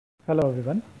Hello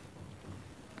everyone.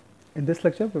 In this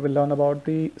lecture we will learn about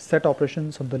the set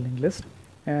operations of the linked list,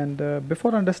 and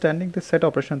before understanding the set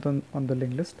operations on the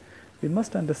linked list, we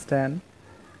must understand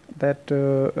that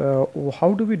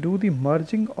how do we do the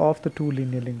merging of the two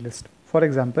linear linked lists. For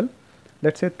example,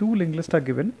 let's say two linked lists are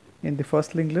given. In the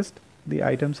first linked list the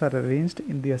items are arranged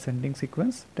in the ascending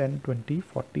sequence 10, 20,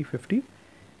 40, 50,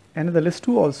 and in the list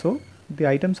 2 also the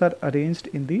items are arranged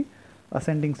in the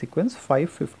ascending sequence 5,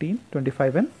 15,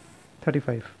 25 and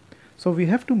 35. So we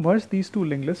have to merge these two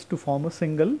linked lists to form a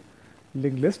single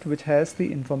linked list which has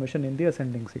the information in the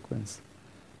ascending sequence.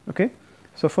 Okay,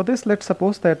 so for this let's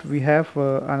suppose that we have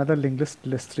another linked list,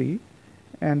 list 3,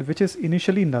 and which is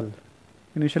initially null.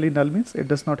 Initially null means it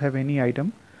does not have any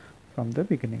item from the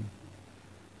beginning.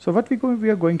 So what we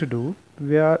are going to do,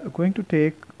 we are going to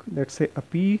take, let's say, a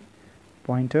p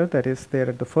pointer that is there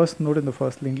at the first node in the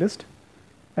first linked list,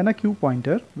 and a q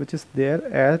pointer which is there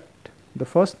at the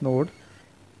first node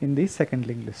in the second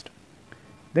linked list.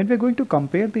 Then we are going to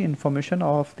compare the information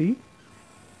of the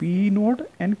p node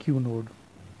and q node.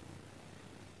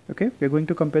 Okay, we are going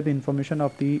to compare the information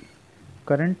of the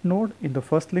current node in the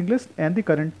first linked list and the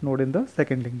current node in the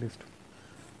second linked list.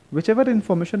 Whichever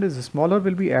information is smaller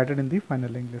will be added in the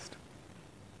final linked list.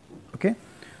 Okay,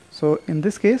 so in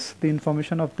this case the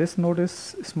information of this node is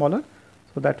smaller,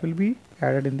 so that will be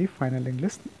added in the final linked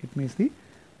list. It means the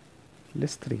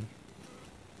list 3.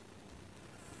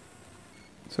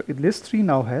 So list 3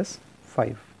 now has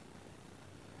 5.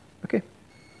 Okay,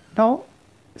 now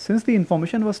since the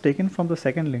information was taken from the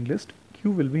second linked list,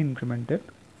 q will be incremented,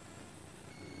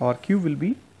 or q will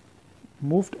be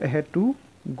moved ahead to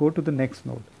go to the next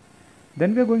node.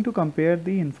 Then we are going to compare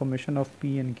the information of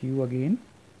p and q again.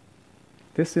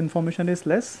 This information is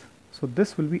less, so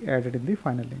this will be added in the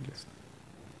final linked list.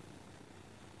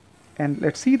 And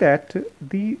let's see that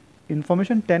the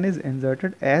information 10 is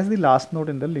inserted as the last node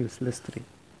in the list 3.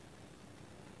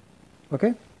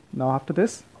 Okay, now after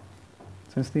this,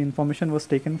 since the information was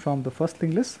taken from the first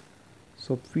linked list,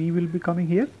 so p will be coming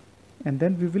here, and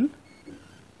then we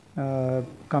will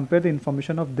compare the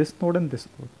information of this node and this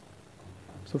node.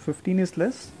 So 15 is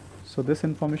less, so this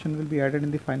information will be added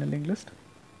in the final linked list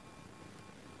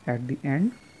at the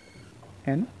end,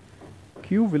 and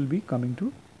q will be coming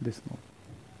to this node.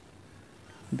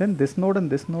 Then this node and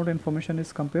this node information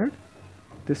is compared.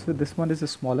 This one is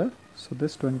smaller, so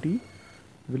this 20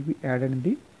 will be added in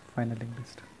the final linked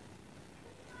list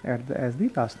as the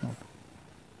last node.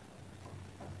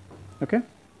 Okay,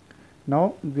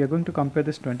 now we are going to compare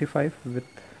this 25 with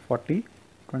 40.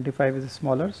 25 is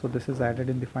smaller, so this is added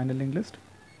in the final linked list,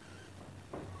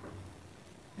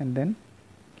 and then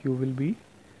q will be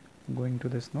going to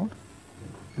this node,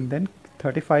 and then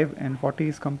 35 and 40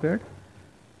 is compared.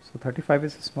 So 35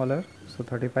 is smaller, so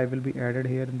 35 will be added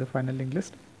here in the final linked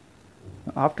list.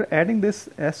 After adding this,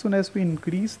 as soon as we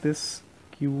increase this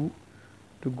q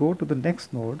to go to the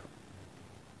next node,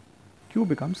 q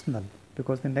becomes null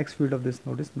because the next field of this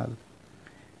node is null.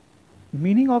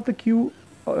 Meaning of the q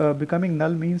becoming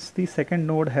null means the second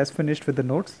node has finished with the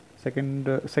nodes.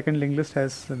 Second linked list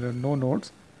has no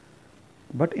nodes,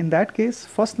 but in that case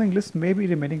first linked list may be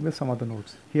remaining with some other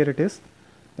nodes. Here it is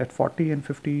that 40 and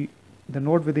 50, the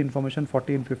node with the information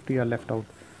 40 and 50 are left out.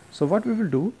 So what we will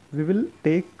do, we will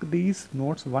take these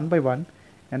nodes one by one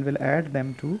and will add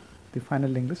them to the final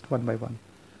linked list one by one.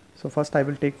 So first I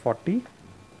will take 40,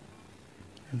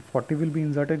 and 40 will be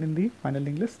inserted in the final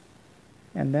linked list,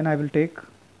 and then I will take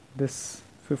this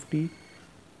 50,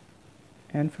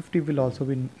 and 50 will also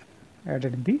be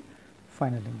added in the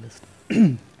final linked list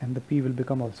and the p will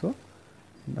become also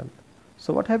null.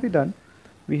 So what have we done?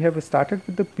 We have started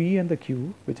with the p and the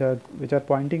q, which are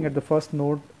pointing at the first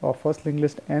node of first linked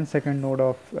list and second node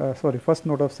of first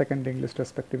node of second linked list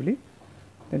respectively.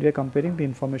 Then we are comparing the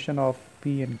information of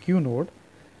p and q node.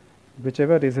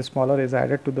 Whichever is smaller is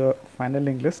added to the final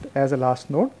linked list as a last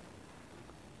node,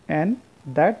 and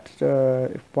that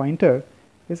pointer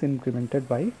is incremented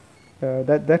by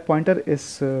that pointer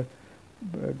is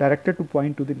directed to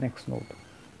point to the next node.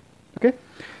 Okay,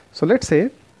 so let's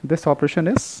say this operation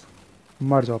is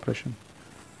merge operation,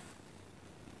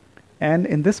 and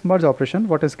in this merge operation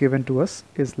what is given to us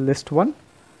is list 1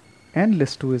 and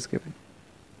list 2 is given.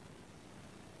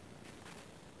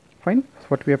 Fine, so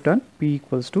what we have done, p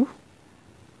equals to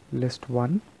list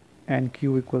 1 and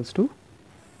q equals to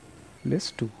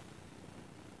list 2.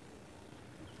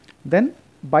 Then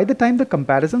by the time the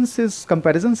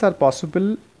comparisons are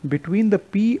possible between the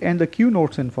p and the q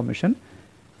nodes information,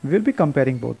 we will be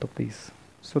comparing both of these.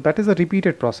 So that is a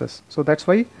repeated process. So that's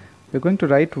why we're going to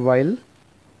write while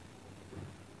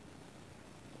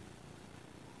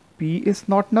P is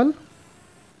not null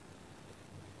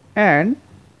and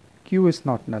Q is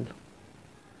not null.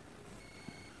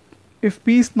 If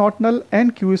P is not null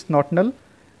and Q is not null,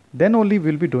 then only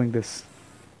we'll be doing this.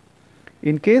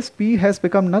 In case P has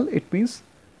become null, it means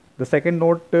the second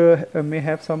node may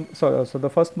have some, so the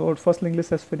first linked list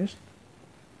has finished.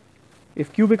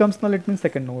 If Q becomes null, it means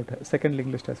second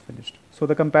linked list has finished. So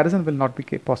the comparison will not be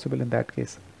possible in that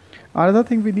case. Another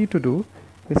thing we need to do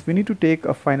is we need to take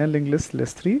a final linked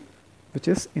list 3, which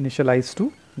is initialized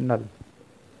to null.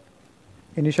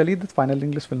 Initially, the final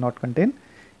linked list will not contain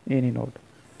any node.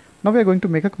 Now we are going to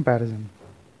make a comparison.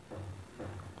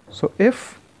 So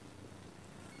if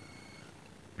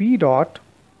P dot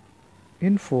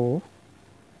info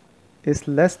is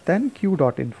less than Q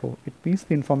dot info, it means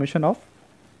the information of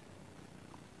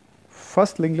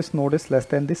first linked list node is less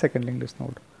than the second linked list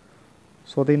node.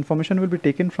 So the information will be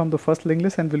taken from the first linked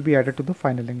list and will be added to the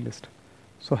final linked list.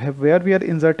 So where we are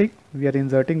inserting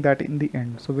that in the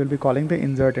end. So we'll be calling the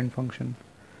insert end function.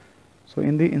 So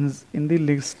in the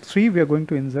list 3 we are going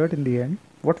to insert in the end.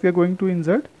 What we are going to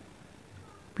insert?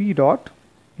 P dot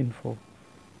info.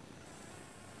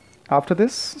 After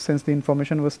this, since the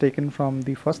information was taken from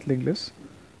the first linked list,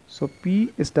 so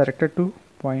P is directed to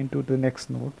point to the next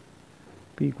node.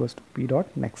 P equals to P dot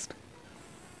next.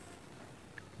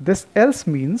 This else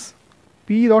means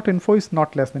P dot info is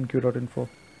not less than Q dot info.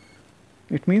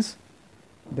 It means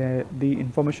the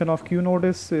information of Q node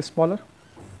is smaller.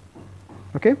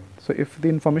 Okay, so if the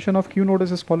information of Q node is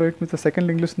smaller, it means the second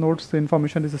linked list nodes, the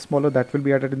information is smaller, that will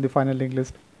be added in the final linked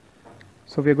list.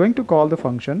 So we are going to call the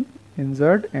function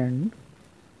insert end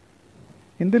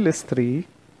in the list 3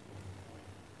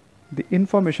 the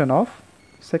information of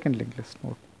second linked list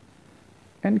node,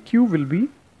 and Q will be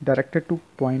directed to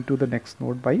point to the next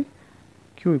node by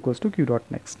Q equals to Q dot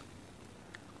next.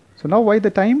 So now by the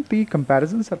time the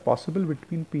comparisons are possible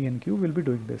between P and Q, we'll be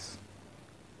doing this.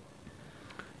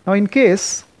 Now in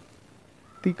case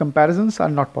the comparisons are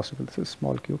not possible, this is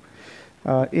small q,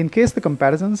 in case the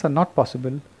comparisons are not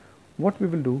possible, what we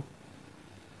will do,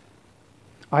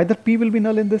 either P will be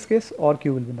null in this case or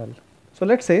Q will be null. So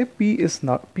let's say P is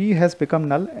not, P has become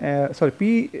null,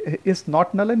 P is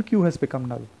not null and Q has become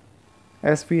null,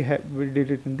 as we did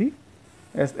it in the,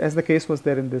 as the case was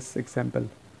there in this example.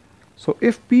 So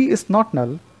if P is not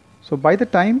null, so by the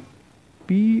time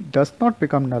P does not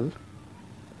become null,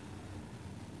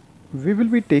 we will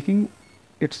be taking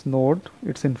its node,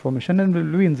 its information, and we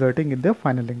will be inserting in the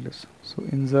final linked list. So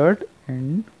insert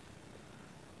end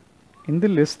in the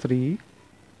list 3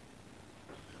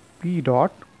 P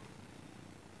dot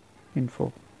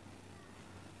info.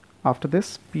 After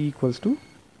this, P equals to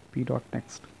P dot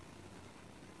next.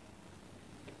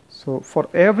 So for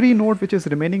every node which is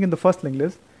remaining in the first linked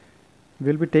list,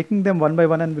 we'll be taking them one by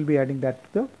one and we'll be adding that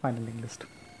to the final linked list.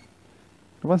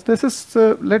 Once this is,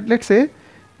 let's say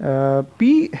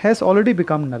P has already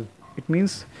become null. It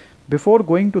means before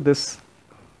going to this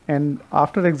and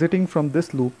after exiting from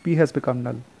this loop, P has become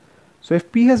null. So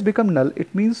if P has become null,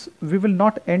 it means we will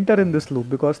not enter in this loop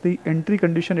because the entry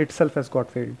condition itself has got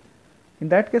failed. In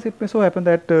that case, it may so happen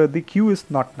that the Q is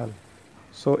not null.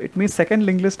 So it means second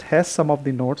linked list has some of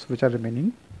the nodes which are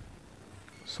remaining.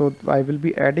 So I will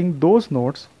be adding those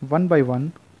nodes one by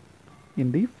one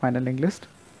in the final linked list.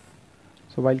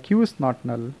 So while Q is not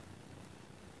null,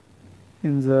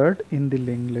 insert in the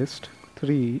linked list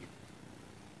 3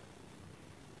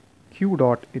 Q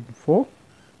dot info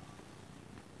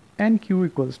and Q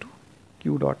equals to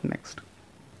Q dot next.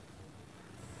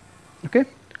 Okay,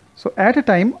 so at a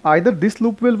time either this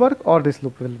loop will work or this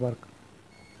loop will work.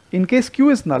 In case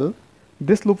Q is null,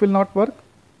 this loop will not work,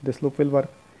 this loop will work.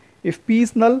 If P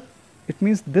is null, it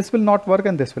means this will not work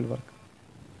and this will work.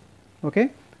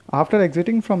 Okay, after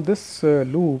exiting from this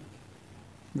loop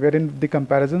wherein the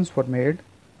comparisons were made,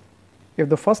 if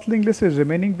the first linked list is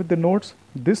remaining with the nodes,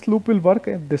 this loop will work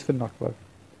and this will not work.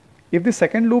 If the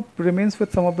second loop remains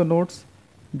with some of the nodes,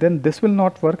 then this will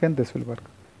not work and this will work.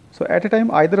 So at a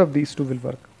time either of these two will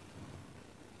work.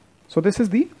 So this is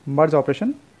the merge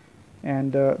operation,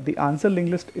 and the answer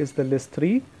linked list is the list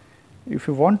 3. If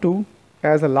you want to,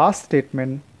 as a last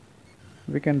statement,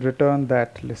 we can return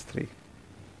that list 3.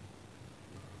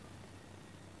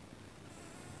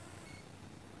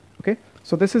 Okay,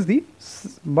 so this is the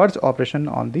merge operation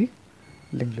on the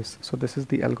linked list. So this is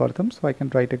the algorithm. So I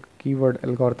can write a keyword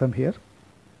algorithm here,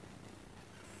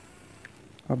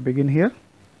 a begin here,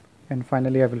 and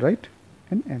finally I will write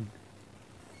an end.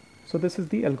 So this is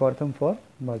the algorithm for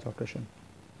merge operation.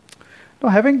 Now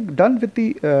having done with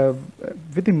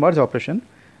the merge operation,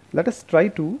 let us try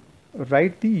to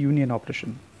write the union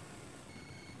operation.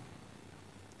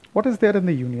 What is there in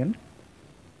the union?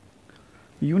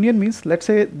 Union means, let's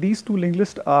say these two linked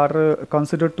lists are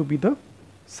considered to be the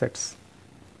sets.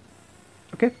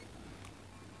 Okay.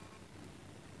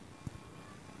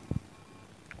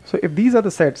 So if these are the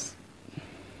sets,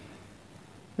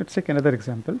 let's take another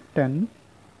example, 10,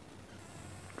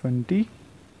 20,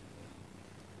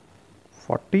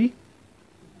 40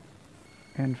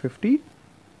 and 50,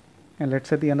 and let's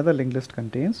say the another linked list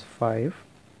contains 5,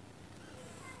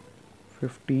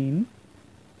 15,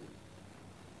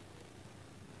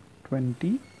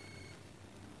 20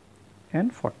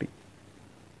 and 40.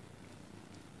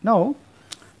 Now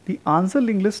the answer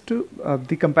linked list,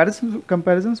 the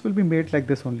comparisons will be made like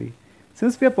this only.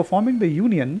 Since we are performing the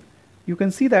union, you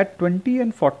can see that 20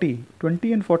 and 40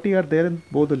 are there in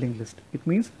both the linked list. It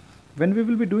means when we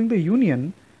will be doing the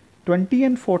union, 20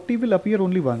 and 40 will appear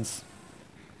only once.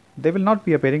 They will not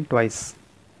be appearing twice.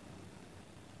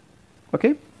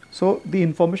 Okay, so the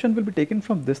information will be taken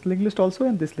from this linked list also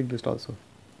and this linked list also.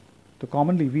 So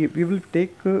commonly we will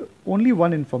take only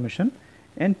one information,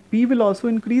 and P will also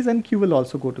increase and Q will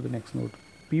also go to the next node.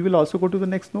 P will also go to the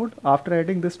next node after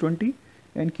adding this 20,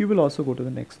 and Q will also go to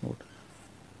the next node.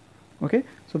 Okay,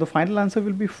 so the final answer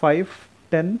will be 5,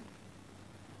 10,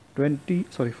 20,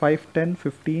 sorry 5, 10,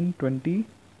 15, 20,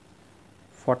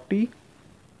 40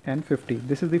 and 50.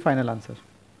 This is the final answer.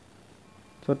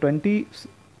 So 20,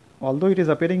 although it is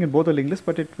appearing in both the linked lists,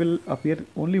 but it will appear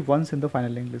only once in the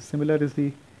final linked list. Similar is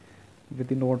the with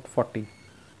the node 40.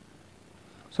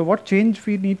 So what change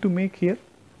we need to make here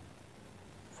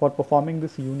for performing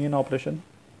this union operation?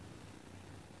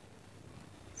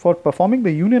 For performing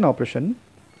the union operation,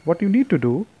 what you need to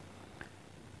do,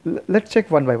 let's check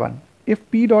one by one.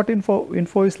 If P dot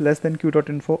info is less than Q dot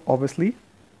info, obviously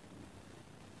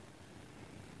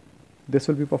this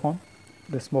will be performed,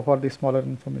 this for the smaller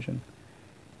information.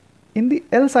 In the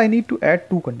else, I need to add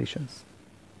two conditions,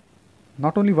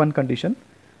 not only one condition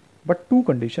but two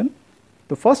conditions.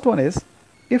 The first one is,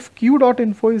 if Q dot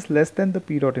info is less than the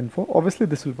P dot info, obviously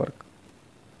this will work.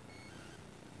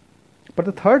 But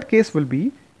the third case will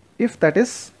be if that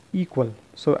is equal.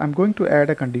 So I'm going to add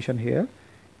a condition here.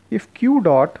 If Q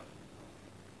dot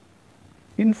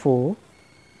info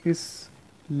is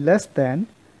less than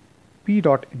P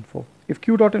dot info. If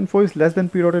Q dot info is less than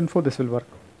P dot info, this will work.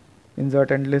 Insert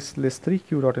and list 3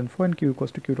 Q dot info and Q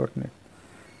equals to Q dot net.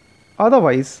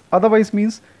 Otherwise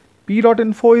means P dot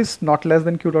info is not less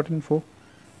than Q dot info.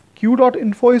 Q dot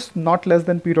info is not less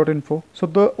than P dot info. So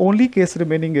the only case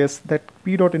remaining is that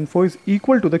P dot info is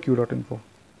equal to the Q dot info.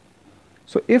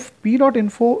 So if P dot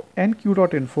info and Q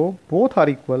dot info both are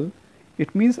equal,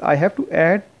 it means I have to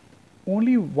add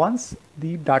only once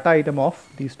the data item of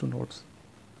these two nodes.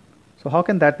 So how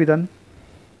can that be done?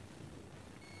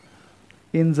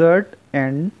 Insert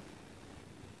and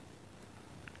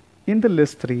in the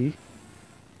list 3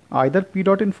 either P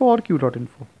dot info or Q dot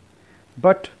info,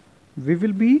 but we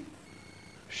will be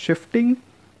shifting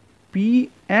P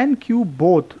and Q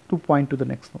both to point to the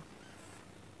next node.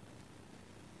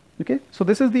 Okay, so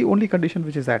this is the only condition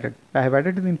which is added. I have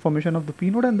added the information of the P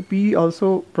node, and the P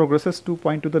also progresses to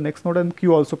point to the next node, and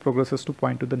Q also progresses to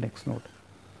point to the next node.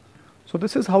 So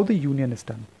this is how the union is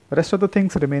done. The rest of the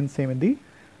things remain same in the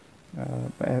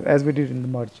as we did in the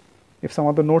merge. If some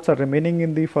of the nodes are remaining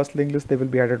in the first linked list, they will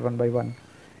be added one by one.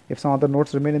 If some of the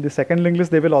nodes remain in the second linked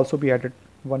list, they will also be added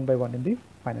one by one in the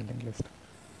final linked list.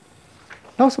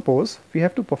 Now suppose we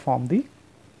have to perform the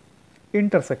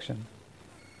intersection.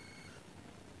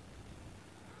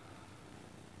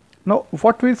 Now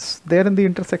what is there in the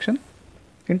intersection?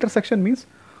 Intersection means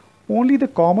only the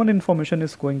common information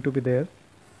is going to be there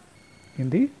in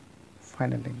the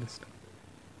final linked list.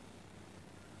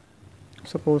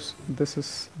 Suppose this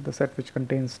is the set which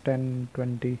contains 10,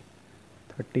 20,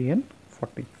 30 and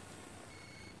 40.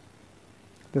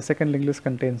 The second linked list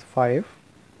contains 5,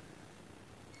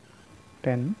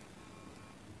 10,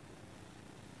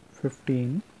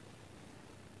 15,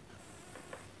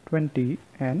 20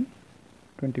 and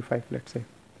 25, let's say.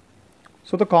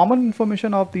 So the common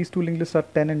information of these two linked lists are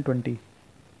 10 and 20.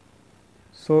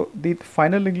 So the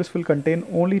final linked list will contain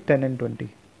only 10 and 20.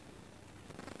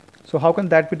 So how can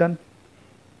that be done?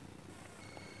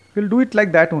 We'll do it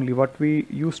like that only, what we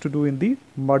used to do in the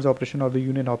merge operation or the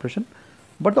union operation,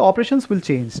 but the operations will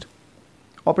change.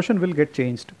 Operation will get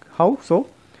changed. How? So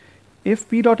if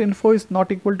P dot info is not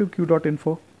equal to Q dot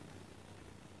info,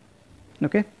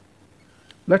 okay,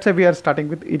 let's say we are starting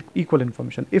with equal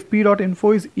information. If P dot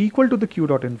info is equal to the Q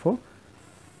dot info,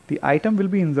 the item will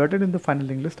be inserted in the final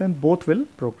linked list and both will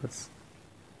progress.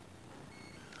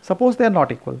 Suppose they are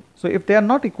not equal. So if they are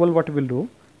not equal, what we will do?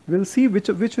 We'll see which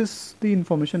is the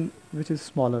information which is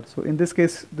smaller. So in this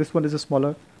case, this one is a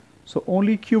smaller, So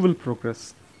only Q will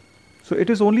progress. So it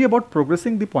is only about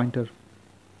progressing the pointer.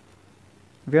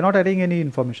 We are not adding any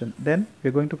information. Then we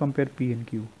are going to compare P and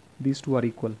Q. These two are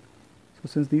equal. So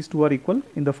since these two are equal,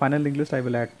 in the final linked list I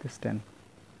will add this 10.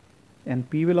 And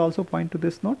P will also point to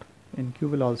this node and Q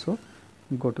will also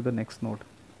go to the next node.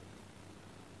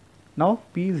 Now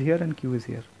P is here and Q is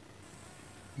here.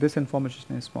 This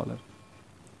information is smaller.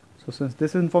 So since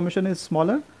this information is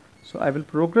smaller, so I will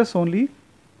progress only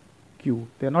Q.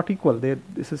 They are not equal.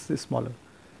 This is smaller.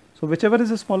 So whichever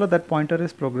is smaller, that pointer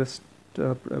is progressed.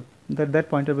 That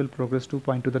pointer will progress to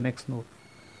point to the next node.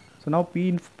 So now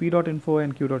P dot info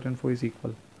and Q dot info is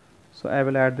equal. So I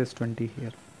will add this 20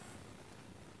 here.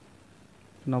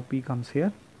 Now P comes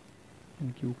here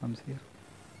and Q comes here.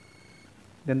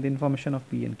 Then the information of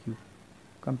P and Q.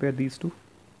 Compare these two.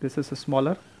 This is a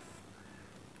smaller.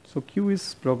 So Q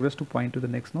is progressed to point to the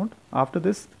next node. After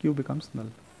this, Q becomes null.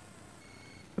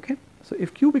 Okay. So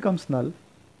if Q becomes null,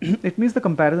 it means the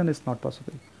comparison is not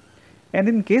possible. And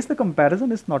in case the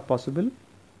comparison is not possible,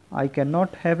 I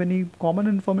cannot have any common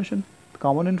information.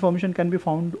 Common information can be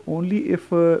found only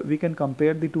if we can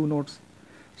compare the two nodes.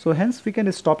 So hence we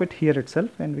can stop it here itself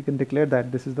and we can declare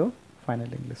that this is the final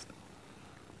linked list.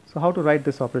 So how to write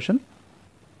this operation?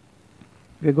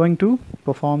 We are going to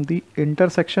perform the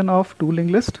intersection of two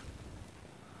linked list.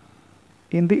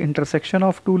 In the intersection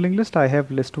of two linked list, I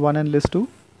have list 1 and list 2.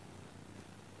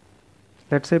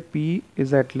 Let's say P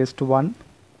is at list 1,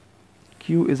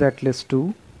 Q is at list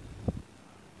 2,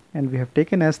 and we have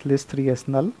taken as list 3 as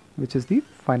null, which is the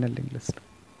final linked list.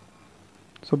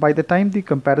 So by the time the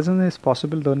comparison is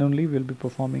possible, then only we will be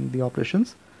performing the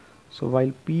operations. So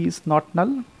while P is not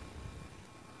null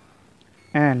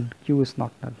and Q is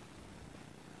not null.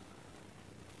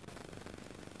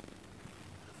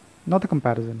 Now the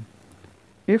comparison.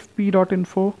 If P dot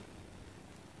info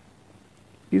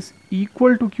is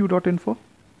equal to Q dot info,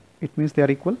 it means they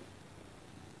are equal.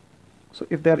 So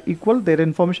if they are equal, their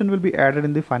information will be added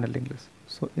in the final linked list.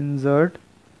 So insert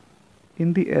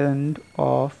in the end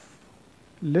of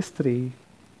list 3,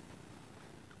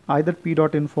 either P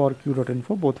dot info or Q dot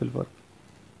info, both will work.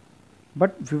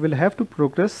 But we will have to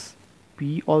progress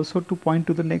P also to point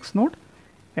to the next node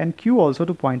and Q also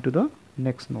to point to the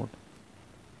next node,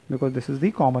 because this is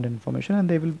the common information and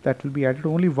that will be added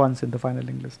only once in the final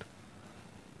linked list.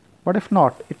 But if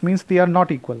not, it means they are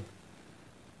not equal.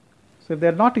 So if they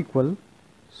are not equal,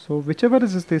 so whichever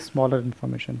is the smaller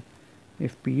information,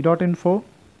 if P dot info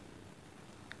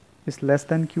is less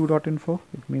than Q dot info,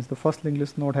 it means the first linked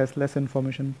list node has less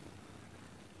information,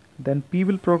 then P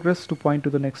will progress to point to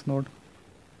the next node,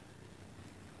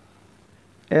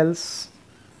 else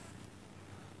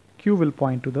Q will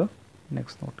point to the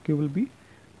next node. Q will be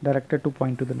directed to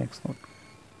point to the next node.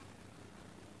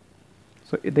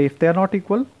 So if they are not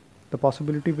equal, the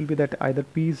possibility will be that either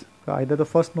the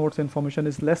first node's information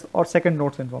is less or second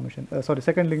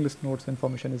linked list node's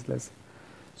information is less.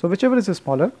 So whichever is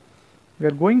smaller, we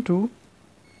are going to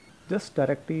just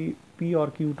directly P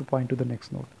or Q to point to the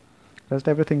next node. Rest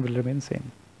everything will remain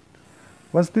same.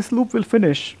 Once this loop will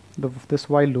finish, this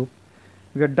while loop,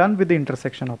 we are done with the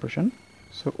intersection operation.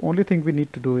 So only thing we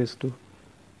need to do is to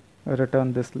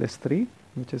return this list 3,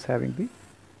 which is having the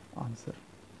answer.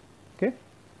 Okay,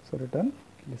 so return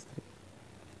list 3.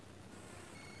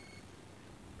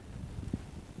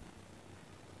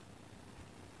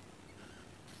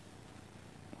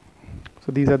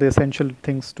 So these are the essential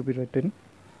things to be written: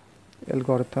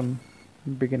 algorithm,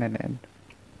 begin and end.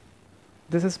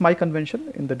 This is my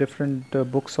convention in the different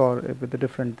books, or with the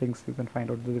different things you can find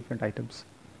out the different items.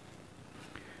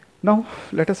 Now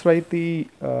let us write the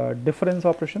difference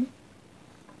operation.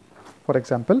 For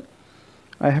example,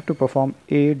 I have to perform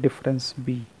A difference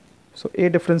B. So A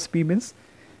difference B means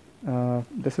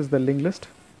this is the linked list.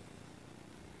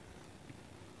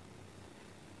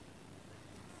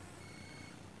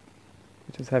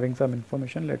 Which is having some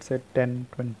information, let's say 10,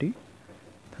 20,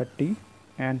 30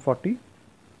 and 40.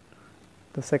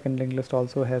 The second linked list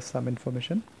also has some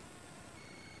information.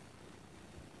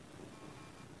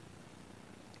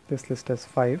 This list has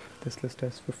 5, this list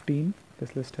has 15,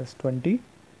 this list has 20,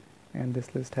 and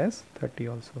this list has 30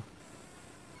 also.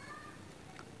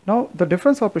 Now the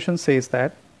difference operation says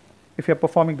that if you are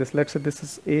performing this, let's say this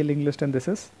is A linked list and this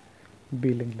is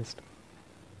B linked list.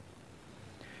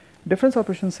 Difference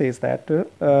operation says that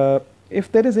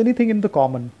if there is anything in the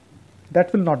common,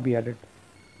 that will not be added.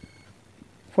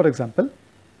 For example,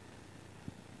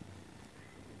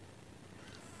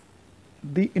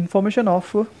 the information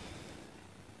of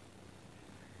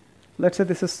let's say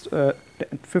this is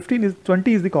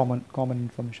 20 is the common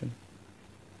information.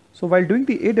 So while doing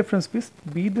the A difference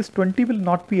B, this 20 will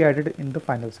not be added in the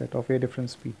final set of A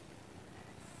difference B.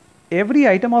 Every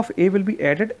item of A will be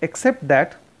added except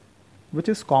that which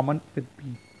is common with B.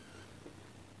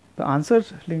 The answer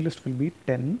linked list will be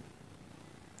 10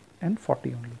 and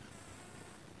 40 only.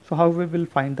 So how we will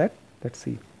find that? Let's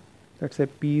see. Let's say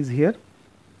P is here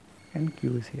and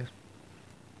Q is here.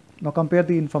 Now compare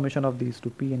the information of these two,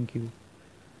 P and Q.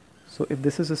 So if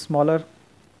this is a smaller,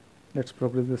 let's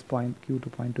progress this point Q to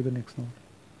point to the next node.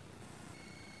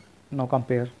 Now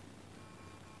compare.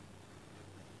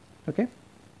 Okay.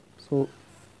 So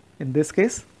in this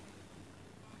case,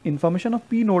 information of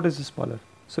P node is smaller.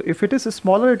 So if it is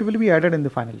smaller, it will be added in the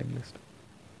final linked list.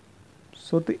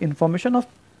 So the information of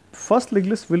first linked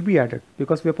list will be added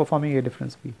because we are performing A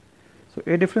difference B. So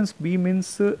A difference B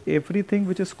means everything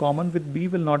which is common with B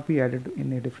will not be added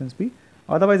in A difference B.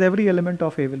 Otherwise, every element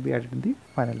of A will be added in the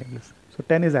final linked list. So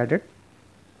 10 is added.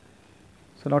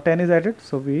 So now 10 is added.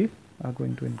 So we are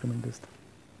going to increment this.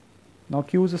 Now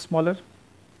Q is smaller.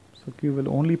 So Q will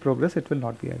only progress. It will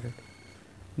not be added.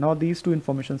 Now these two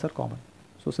informations are common.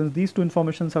 So since these two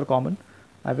informations are common,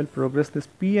 I will progress this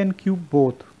P and Q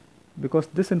both because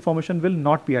this information will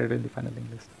not be added in the final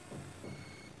linked list.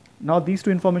 Now these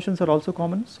two informations are also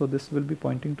common. So this will be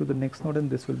pointing to the next node and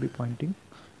this will be pointing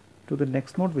to the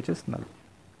next node which is null.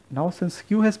 Now since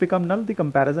Q has become null, the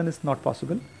comparison is not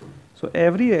possible. So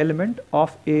every element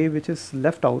of A which is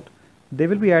left out, they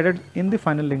will be added in the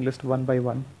final linked list one by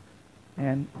one.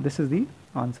 And this is the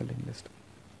answer linked list.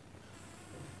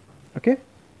 Okay.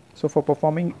 So for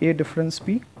performing A difference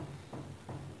P,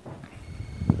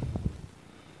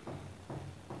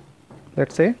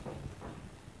 let's say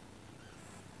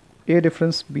A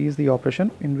difference B is the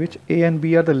operation in which A and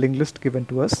B are the linked list given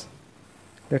to us.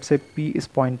 Let's say P is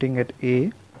pointing at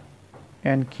A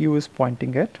and Q is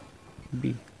pointing at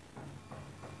B.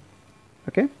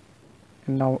 Okay.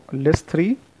 And now list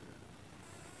 3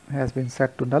 has been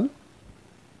set to null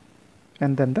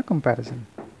and then the comparison.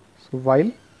 So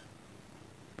while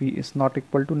P is not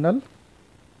equal to null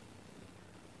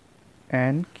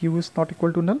and Q is not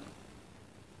equal to null,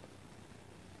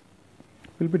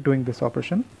 we'll be doing this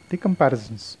operation, the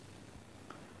comparisons.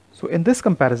 So in this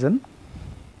comparison,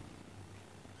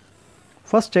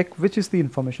 first check which is the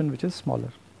information which is smaller.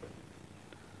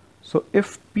 So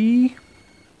if P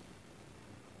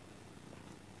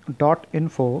dot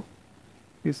info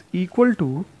is equal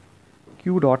to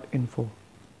Q dot info.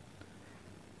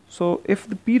 So if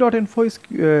the P dot info is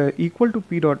equal to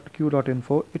P dot Q dot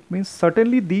info, it means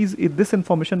certainly this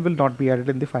information will not be added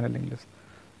in the final linked list.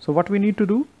 So what we need to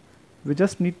do, we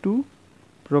just need to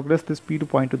progress this P to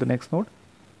point to the next node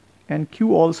and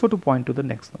Q also to point to the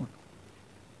next node.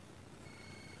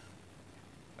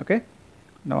 Okay.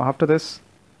 Now after this,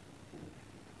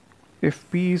 if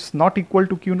P is not equal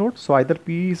to Q node, so either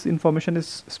P's information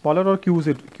is smaller or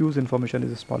Q's information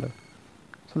is smaller.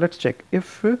 So let's check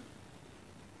if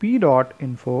P dot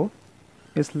info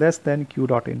is less than Q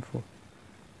dot info.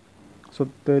 So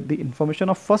the information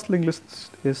of first linked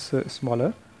list is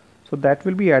smaller. So that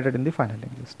will be added in the final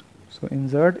linked list. So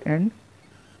insert and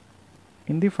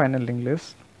in the final linked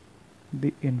list,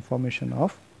 the information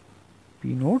of P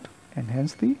node and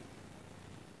hence the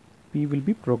P will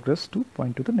be progressed to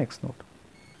point to the next node.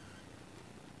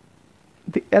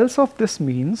 The else of this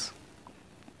means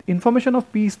information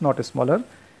of P is not smaller.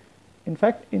 In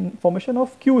fact, information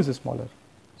of Q is smaller.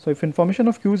 So if information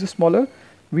of Q is smaller,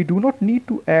 we do not need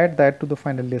to add that to the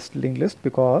final linked list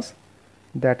because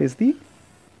that is the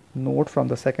node from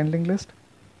the second linked list.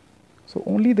 So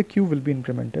only the Q will be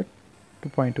incremented to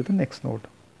point to the next node.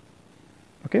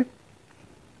 Okay.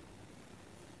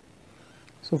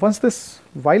 So once this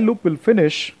while loop will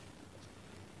finish,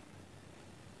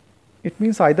 it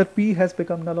means either P has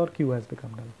become null or Q has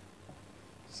become null.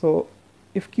 So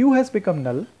if Q has become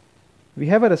null, we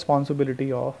have a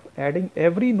responsibility of adding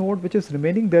every node which is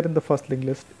remaining there in the first linked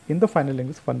list in the final linked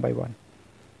list one by one.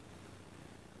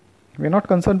 We are not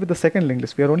concerned with the second linked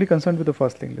list, we are only concerned with the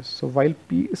first linked list. So while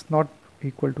P is not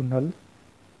equal to null,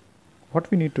 what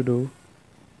we need to do,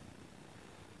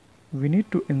 we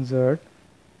need to insert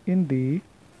in the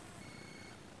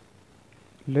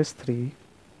list 3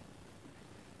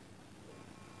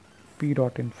 P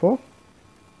dot info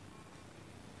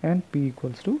and P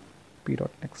equals to P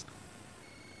dot next.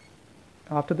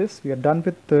 After this, we are done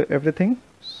with everything.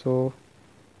 So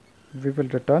we will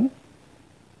return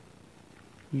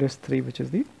list 3, which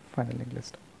is the final linked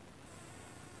list.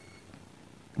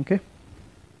 Okay.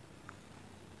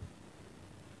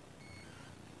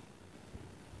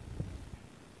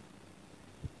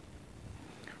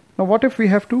 Now what if we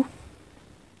have to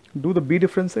do the B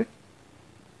difference A?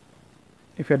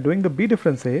 if you are doing the B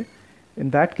difference A,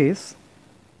 in that case,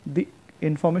 the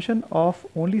information of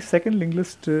only second linked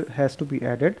list has to be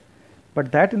added,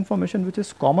 but that information which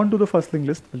is common to the first linked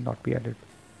list will not be added.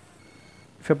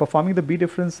 If you are performing the B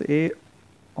difference A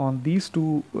on these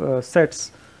two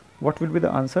sets, what will be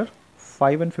the answer?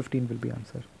 5 and 15 will be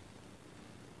answer.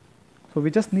 So we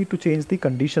just need to change the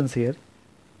conditions here.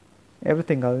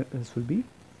 Everything else will be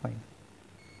fine.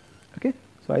 Okay,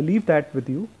 so I leave that with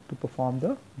you to perform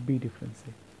the B difference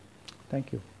A.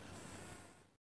 Thank you.